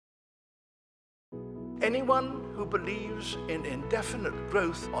Anyone who believes in indefinite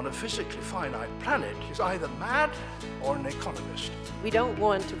growth on a physically finite planet is either mad or an economist. We don't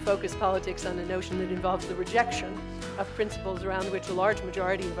want to focus politics on a notion that involves the rejection of principles around which a large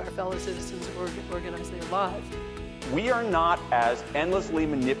majority of our fellow citizens organize their lives. We are not as endlessly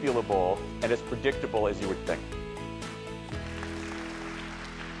manipulable and as predictable as you would think.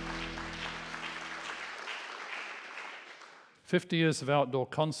 "50 years of outdoor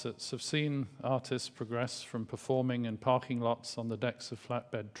concerts have seen artists progress from performing in parking lots on the decks of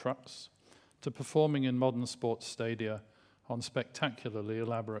flatbed trucks to performing in modern sports stadia on spectacularly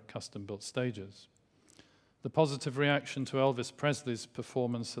elaborate custom-built stages. The positive reaction to Elvis Presley's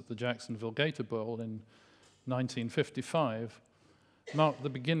performance at the Jacksonville Gator Bowl in 1955 marked the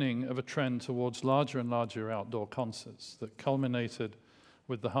beginning of a trend towards larger and larger outdoor concerts that culminated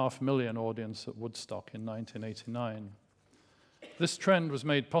with the 500,000 audience at Woodstock in 1989. This trend was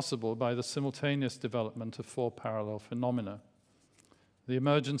made possible by the simultaneous development of 4 parallel phenomena: the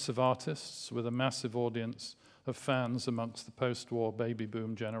emergence of artists with a massive audience of fans amongst the post-war baby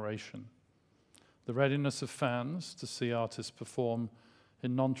boom generation, the readiness of fans to see artists perform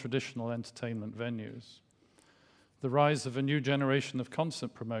in non-traditional entertainment venues, the rise of a new generation of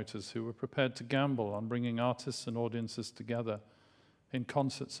concert promoters who were prepared to gamble on bringing artists and audiences together in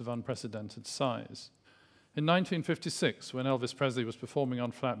concerts of unprecedented size. In 1956, when Elvis Presley was performing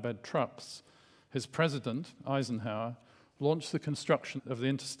on flatbed trucks, his president, Eisenhower, launched the construction of the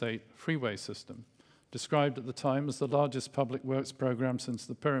interstate freeway system, described at the time as the largest public works program since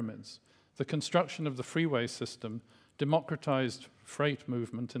the pyramids. The construction of the freeway system democratized freight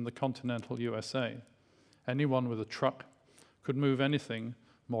movement in the continental USA. Anyone with a truck could move anything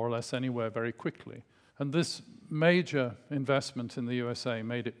more or less anywhere very quickly. And this major investment in the USA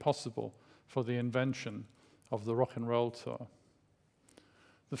made it possible for the invention of the rock and roll tour.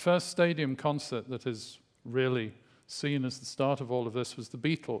 The first stadium concert that is really seen as the start of all of this was the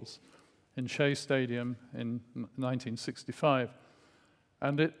Beatles in Shea Stadium in 1965.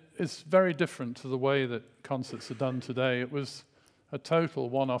 And it is very different to the way that concerts are done today. It was a total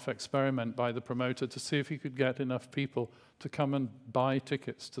one-off experiment by the promoter to see if he could get enough people to come and buy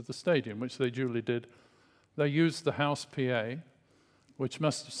tickets to the stadium, which they duly did. They used the house PA, which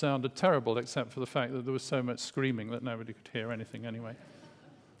must have sounded terrible except for the fact that there was so much screaming that nobody could hear anything anyway.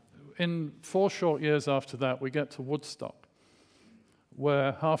 In 4 short years after that, we get to Woodstock,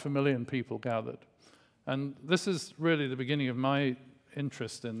 where 500,000 people gathered. And this is really the beginning of my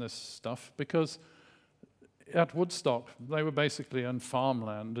interest in this stuff, because at Woodstock, they were basically on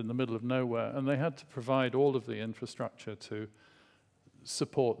farmland in the middle of nowhere, and they had to provide all of the infrastructure to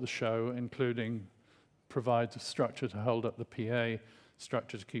support the show, including provide the structure to hold up the PA,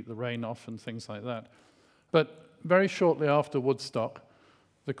 structure to keep the rain off, and things like that. But very shortly after Woodstock,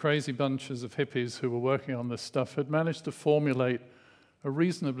 the crazy bunches of hippies who were working on this stuff had managed to formulate a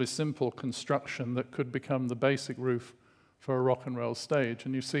reasonably simple construction that could become the basic roof for a rock and roll stage.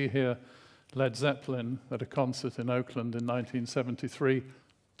 And you see here Led Zeppelin at a concert in Oakland in 1973,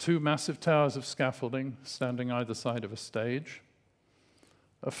 2 massive towers of scaffolding standing either side of a stage,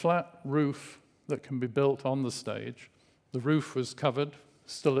 a flat roof that can be built on the stage. The roof was covered,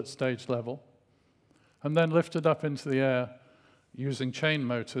 still at stage level, and then lifted up into the air using chain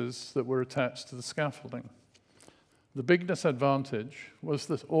motors that were attached to the scaffolding. The big disadvantage was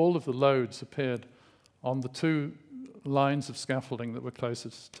that all of the loads appeared on the 2 lines of scaffolding that were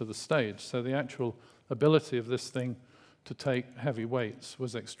closest to the stage, so the actual ability of this thing to take heavy weights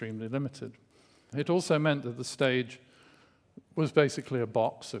was extremely limited. It also meant that the stage was basically a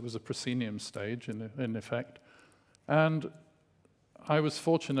box. It was a proscenium stage, in effect. And I was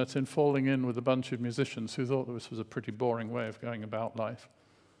fortunate in falling in with a bunch of musicians who thought this was a pretty boring way of going about life.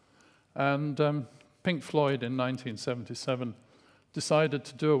 And Pink Floyd in 1977 decided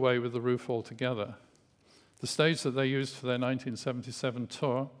to do away with the roof altogether. The stage that they used for their 1977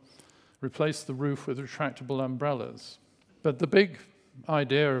 tour replaced the roof with retractable umbrellas. But the big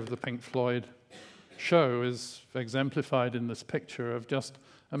idea of the Pink Floyd show is exemplified in this picture of just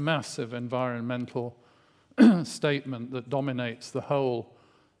a massive environmental statement that dominates the whole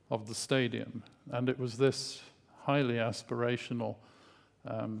of the stadium. And it was this highly aspirational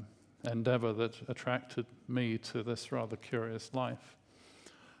endeavor that attracted me to this rather curious life.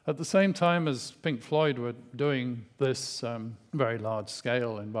 At the same time as Pink Floyd were doing this very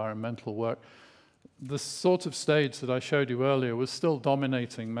large-scale environmental work, the sort of stage that I showed you earlier was still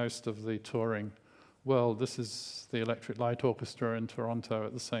dominating most of the touring world. This is the Electric Light Orchestra in Toronto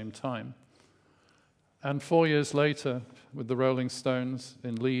at the same time. And 4 years later, with the Rolling Stones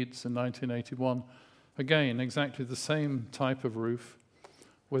in Leeds in 1981, again, exactly the same type of roof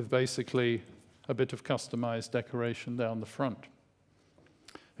with basically a bit of customized decoration down the front.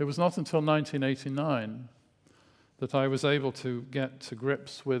 It was not until 1989 that I was able to get to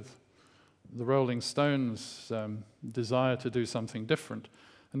grips with the Rolling Stones' desire to do something different.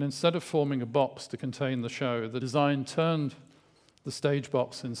 And instead of forming a box to contain the show, the design turned the stage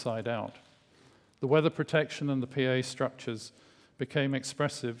box inside out. The weather protection and the PA structures became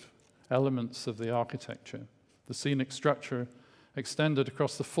expressive elements of the architecture. The scenic structure extended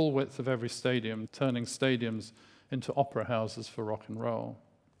across the full width of every stadium, turning stadiums into opera houses for rock and roll.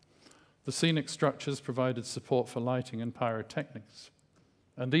 The scenic structures provided support for lighting and pyrotechnics.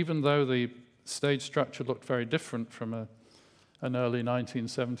 And even though the stage structure looked very different from an early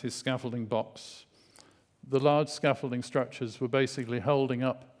 1970s scaffolding box, the large scaffolding structures were basically holding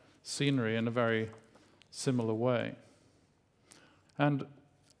up scenery in a very similar way. And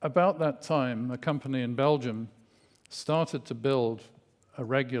about that time, a company in Belgium started to build a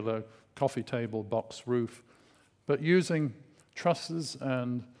regular coffee table box roof, but using trusses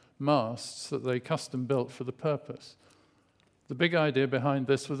and masts that they custom built for the purpose. The big idea behind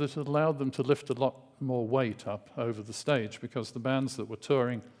this was that it allowed them to lift a lot more weight up over the stage, because the bands that were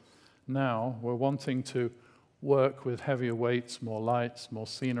touring now were wanting to work with heavier weights, more lights, more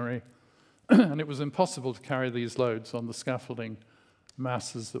scenery, and it was impossible to carry these loads on the scaffolding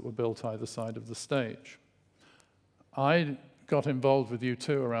masses that were built either side of the stage. I got involved with U2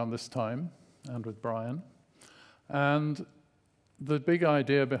 around this time, and with Brian, and the big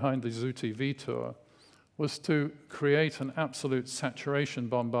idea behind the Zoo TV tour was to create an absolute saturation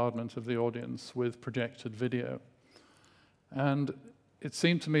bombardment of the audience with projected video. And it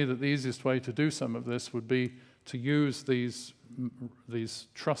seemed to me that the easiest way to do some of this would be to use these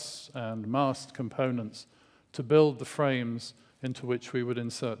truss and mast components to build the frames into which we would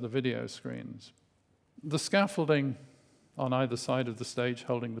insert the video screens. The scaffolding on either side of the stage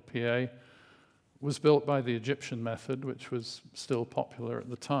holding the PA was built by the Egyptian method, which was still popular at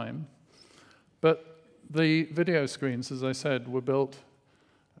the time. But the video screens, as I said, were built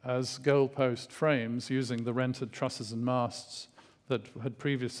as goalpost frames using the rented trusses and masts that had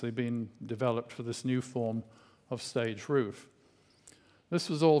previously been developed for this new form of stage roof. This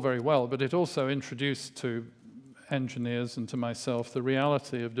was all very well, but it also introduced to engineers and to myself the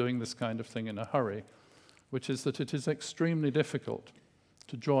reality of doing this kind of thing in a hurry, which is that it is extremely difficult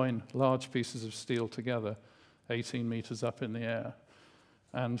to join large pieces of steel together 18 meters up in the air,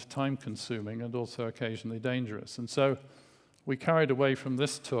 and time-consuming and also occasionally dangerous. And so we carried away from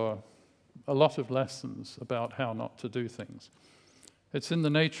this tour a lot of lessons about how not to do things. It's in the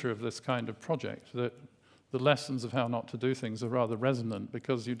nature of this kind of project that the lessons of how not to do things are rather resonant,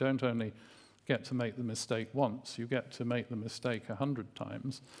 because you don't only get to make the mistake once, you get to make the mistake 100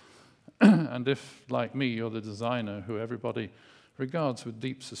 times. And if, like me, you're the designer who everybody regards with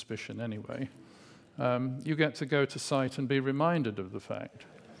deep suspicion anyway, you get to go to site and be reminded of the fact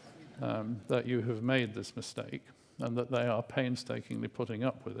that you have made this mistake, and that they are painstakingly putting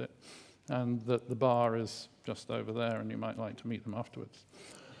up with it, and that the bar is just over there and you might like to meet them afterwards.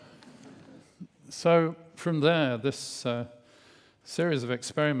 So from there, this series of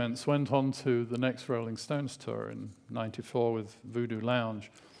experiments went on to the next Rolling Stones tour in '94 with Voodoo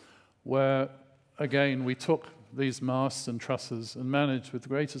Lounge, where, again, we took these masts and trusses and managed with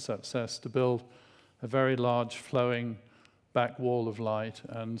greater success to build a very large flowing back wall of light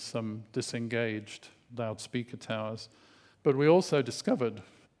and some disengaged loudspeaker towers. But we also discovered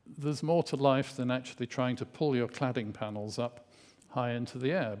there's more to life than actually trying to pull your cladding panels up high into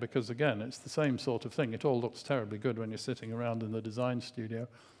the air, because again, it's the same sort of thing. It all looks terribly good when you're sitting around in the design studio.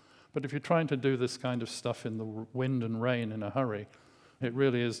 But if you're trying to do this kind of stuff in the wind and rain in a hurry, it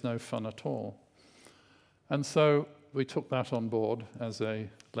really is no fun at all. And so we took that on board as a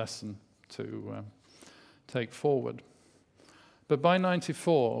lesson to take forward. But by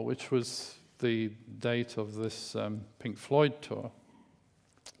 '94, which was the date of this Pink Floyd tour,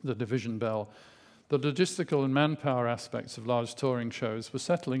 the Division Bell, the logistical and manpower aspects of large touring shows were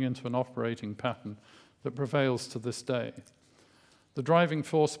settling into an operating pattern that prevails to this day. The driving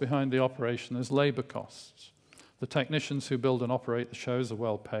force behind the operation is labor costs. The technicians who build and operate the shows are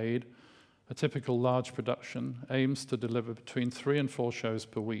well paid. A typical large production aims to deliver between 3 and 4 shows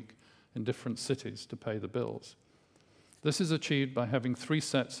per week in different cities to pay the bills. This is achieved by having 3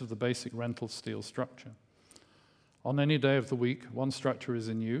 sets of the basic rental steel structure. On any day of the week, one structure is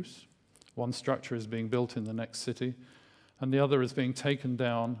in use, one structure is being built in the next city, and the other is being taken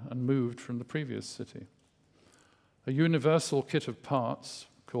down and moved from the previous city. A universal kit of parts,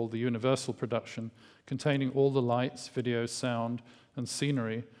 called the universal production, containing all the lights, video, sound, and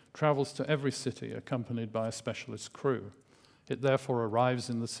scenery, travels to every city accompanied by a specialist crew. It therefore arrives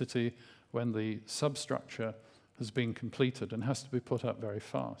in the city when the substructure has been completed and has to be put up very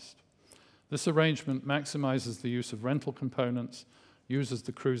fast. This arrangement maximizes the use of rental components, uses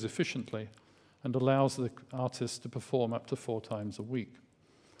the crews efficiently, and allows the artist to perform up to 4 times a week.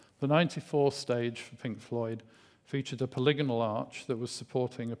 The 94 stage for Pink Floyd featured a polygonal arch that was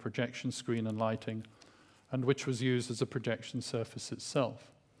supporting a projection screen and lighting, and which was used as a projection surface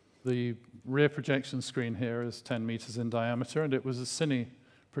itself. The rear projection screen here is 10 meters in diameter, and it was a cine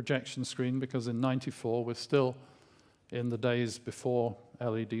projection screen because in 94 we're still in the days before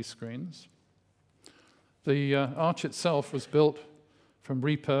LED screens. The arch itself was built from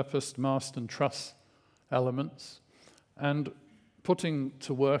repurposed mast and truss elements, and putting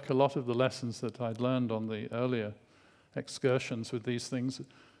to work a lot of the lessons that I'd learned on the earlier excursions with these things,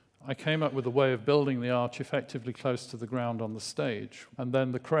 I came up with a way of building the arch effectively close to the ground on the stage, and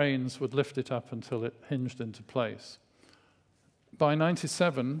then the cranes would lift it up until it hinged into place. By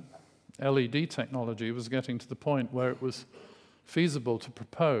 97, LED technology was getting to the point where it was feasible to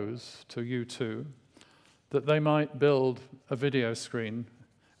propose to U2 that they might build a video screen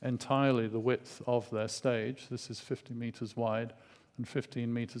entirely the width of their stage. This is 50 meters wide and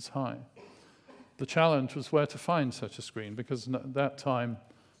 15 meters high. The challenge was where to find such a screen, because at that time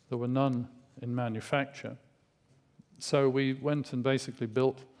there were none in manufacture. So we went and basically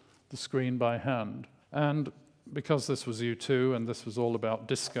built the screen by hand. And because this was U2 and this was all about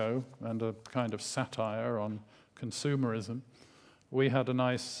disco and a kind of satire on consumerism, we had a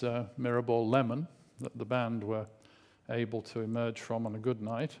nice mirror ball lemon that the band were able to emerge from on a good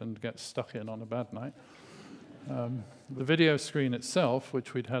night and get stuck in on a bad night. The video screen itself,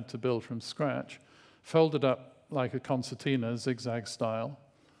 which we'd had to build from scratch, folded up like a concertina, zigzag style,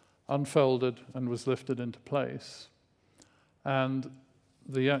 unfolded and was lifted into place. And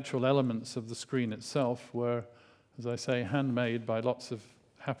the actual elements of the screen itself were, as I say, handmade by lots of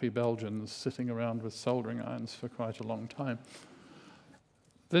happy Belgians sitting around with soldering irons for quite a long time.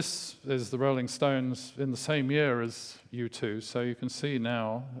 This is the Rolling Stones in the same year as U2, so you can see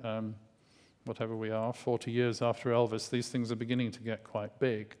now, whatever we are, 40 years after Elvis, these things are beginning to get quite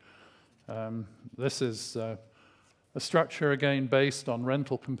big. This is a structure, again, based on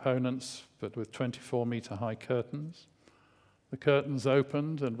rental components, but with 24-meter high curtains. The curtains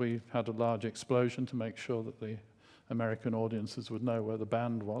opened, and we had a large explosion to make sure that the American audiences would know where the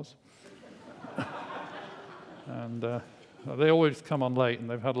band was. And they always come on late, and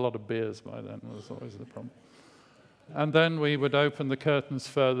they've had a lot of beers by then. That was always the problem. And then we would open the curtains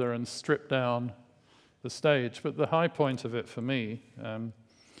further and strip down the stage. But the high point of it for me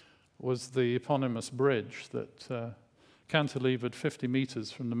was the eponymous bridge that cantilevered 50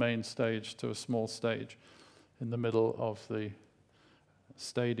 meters from the main stage to a small stage in the middle of the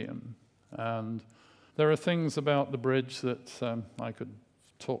stadium. And there are things about the bridge that I could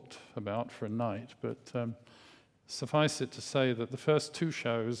talk about for a night, but suffice it to say that the first 2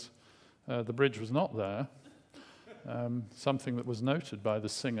 shows, the bridge was not there, something that was noted by the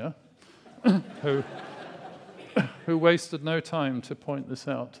singer, who wasted no time to point this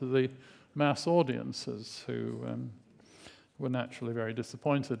out to the mass audiences, who were naturally very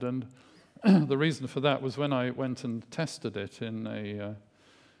disappointed. And the reason for that was when I went and tested it in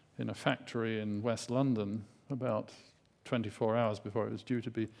a factory in West London about 24 hours before it was due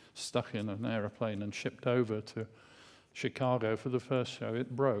to be stuck in an aeroplane and shipped over to Chicago for the first show,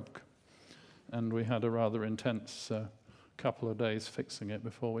 it broke. And we had a rather intense couple of days fixing it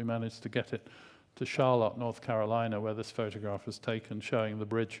before we managed to get it to Charlotte, North Carolina, where this photograph was taken, showing the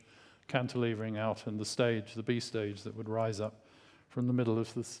bridge cantilevering out and the stage, the B stage, that would rise up from the middle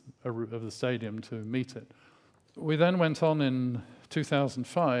of the stadium to meet it. We then went on in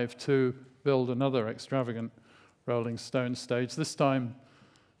 2005 to build another extravagant Rolling Stones stage. This time,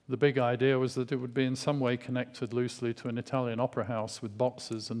 the big idea was that it would be in some way connected loosely to an Italian opera house with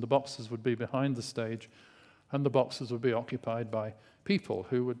boxes, and the boxes would be behind the stage, and the boxes would be occupied by people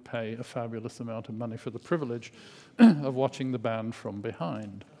who would pay a fabulous amount of money for the privilege of watching the band from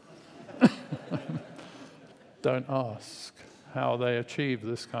behind. Don't ask how they achieved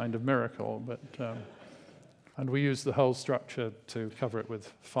this kind of miracle, but and we used the whole structure to cover it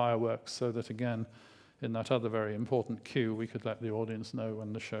with fireworks so that, again, in that other very important cue, we could let the audience know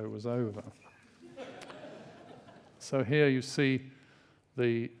when the show was over. So here you see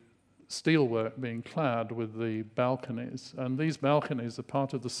the steelwork being clad with the balconies, and these balconies are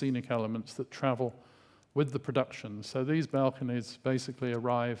part of the scenic elements that travel with the production. So these balconies basically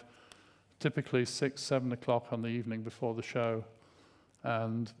arrive typically 6, 7 o'clock on the evening before the show,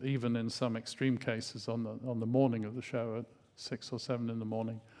 and even in some extreme cases on the morning of the show at 6 or 7 in the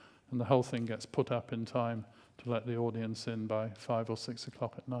morning, and the whole thing gets put up in time to let the audience in by 5 or 6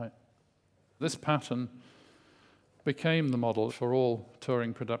 o'clock at night. This pattern became the model for all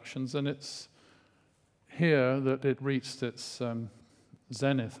touring productions, and it's here that it reached its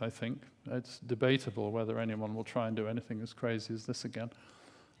zenith, I think. It's debatable whether anyone will try and do anything as crazy as this again.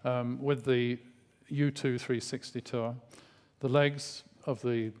 With the U2 360 tour, the legs of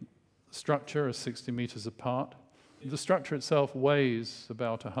the structure are 60 meters apart. The structure itself weighs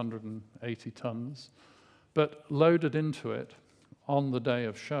about 180 tons, but loaded into it on the day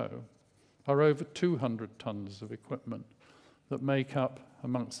of show are over 200 tons of equipment that make up,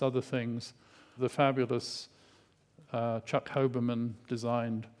 amongst other things, the fabulous Chuck Hoberman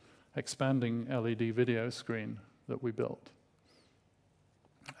designed expanding LED video screen that we built.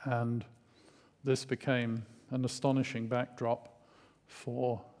 And this became an astonishing backdrop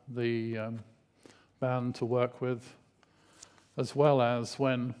for the band to work with, as well as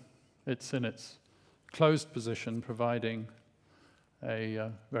when it's in its closed position, providing a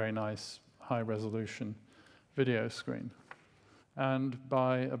very nice high-resolution video screen. And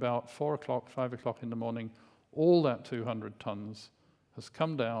by about 4 o'clock, 5 o'clock in the morning, all that 200 tons has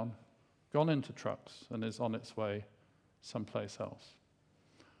come down, gone into trucks, and is on its way someplace else.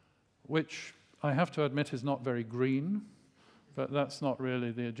 Which I have to admit is not very green, but that's not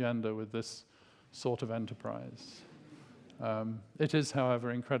really the agenda with this sort of enterprise. It is,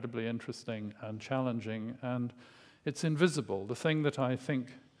 however, incredibly interesting and challenging, and it's invisible. The thing that I think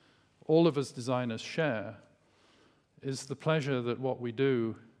all of us designers share is the pleasure that what we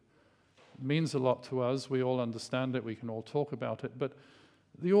do means a lot to us. We all understand it, we can all talk about it, but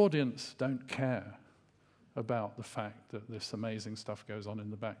the audience don't care about the fact that this amazing stuff goes on in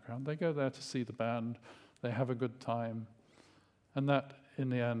the background. They go there to see the band, they have a good time, and that, in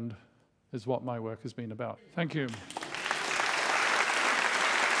the end, is what my work has been about. Thank you.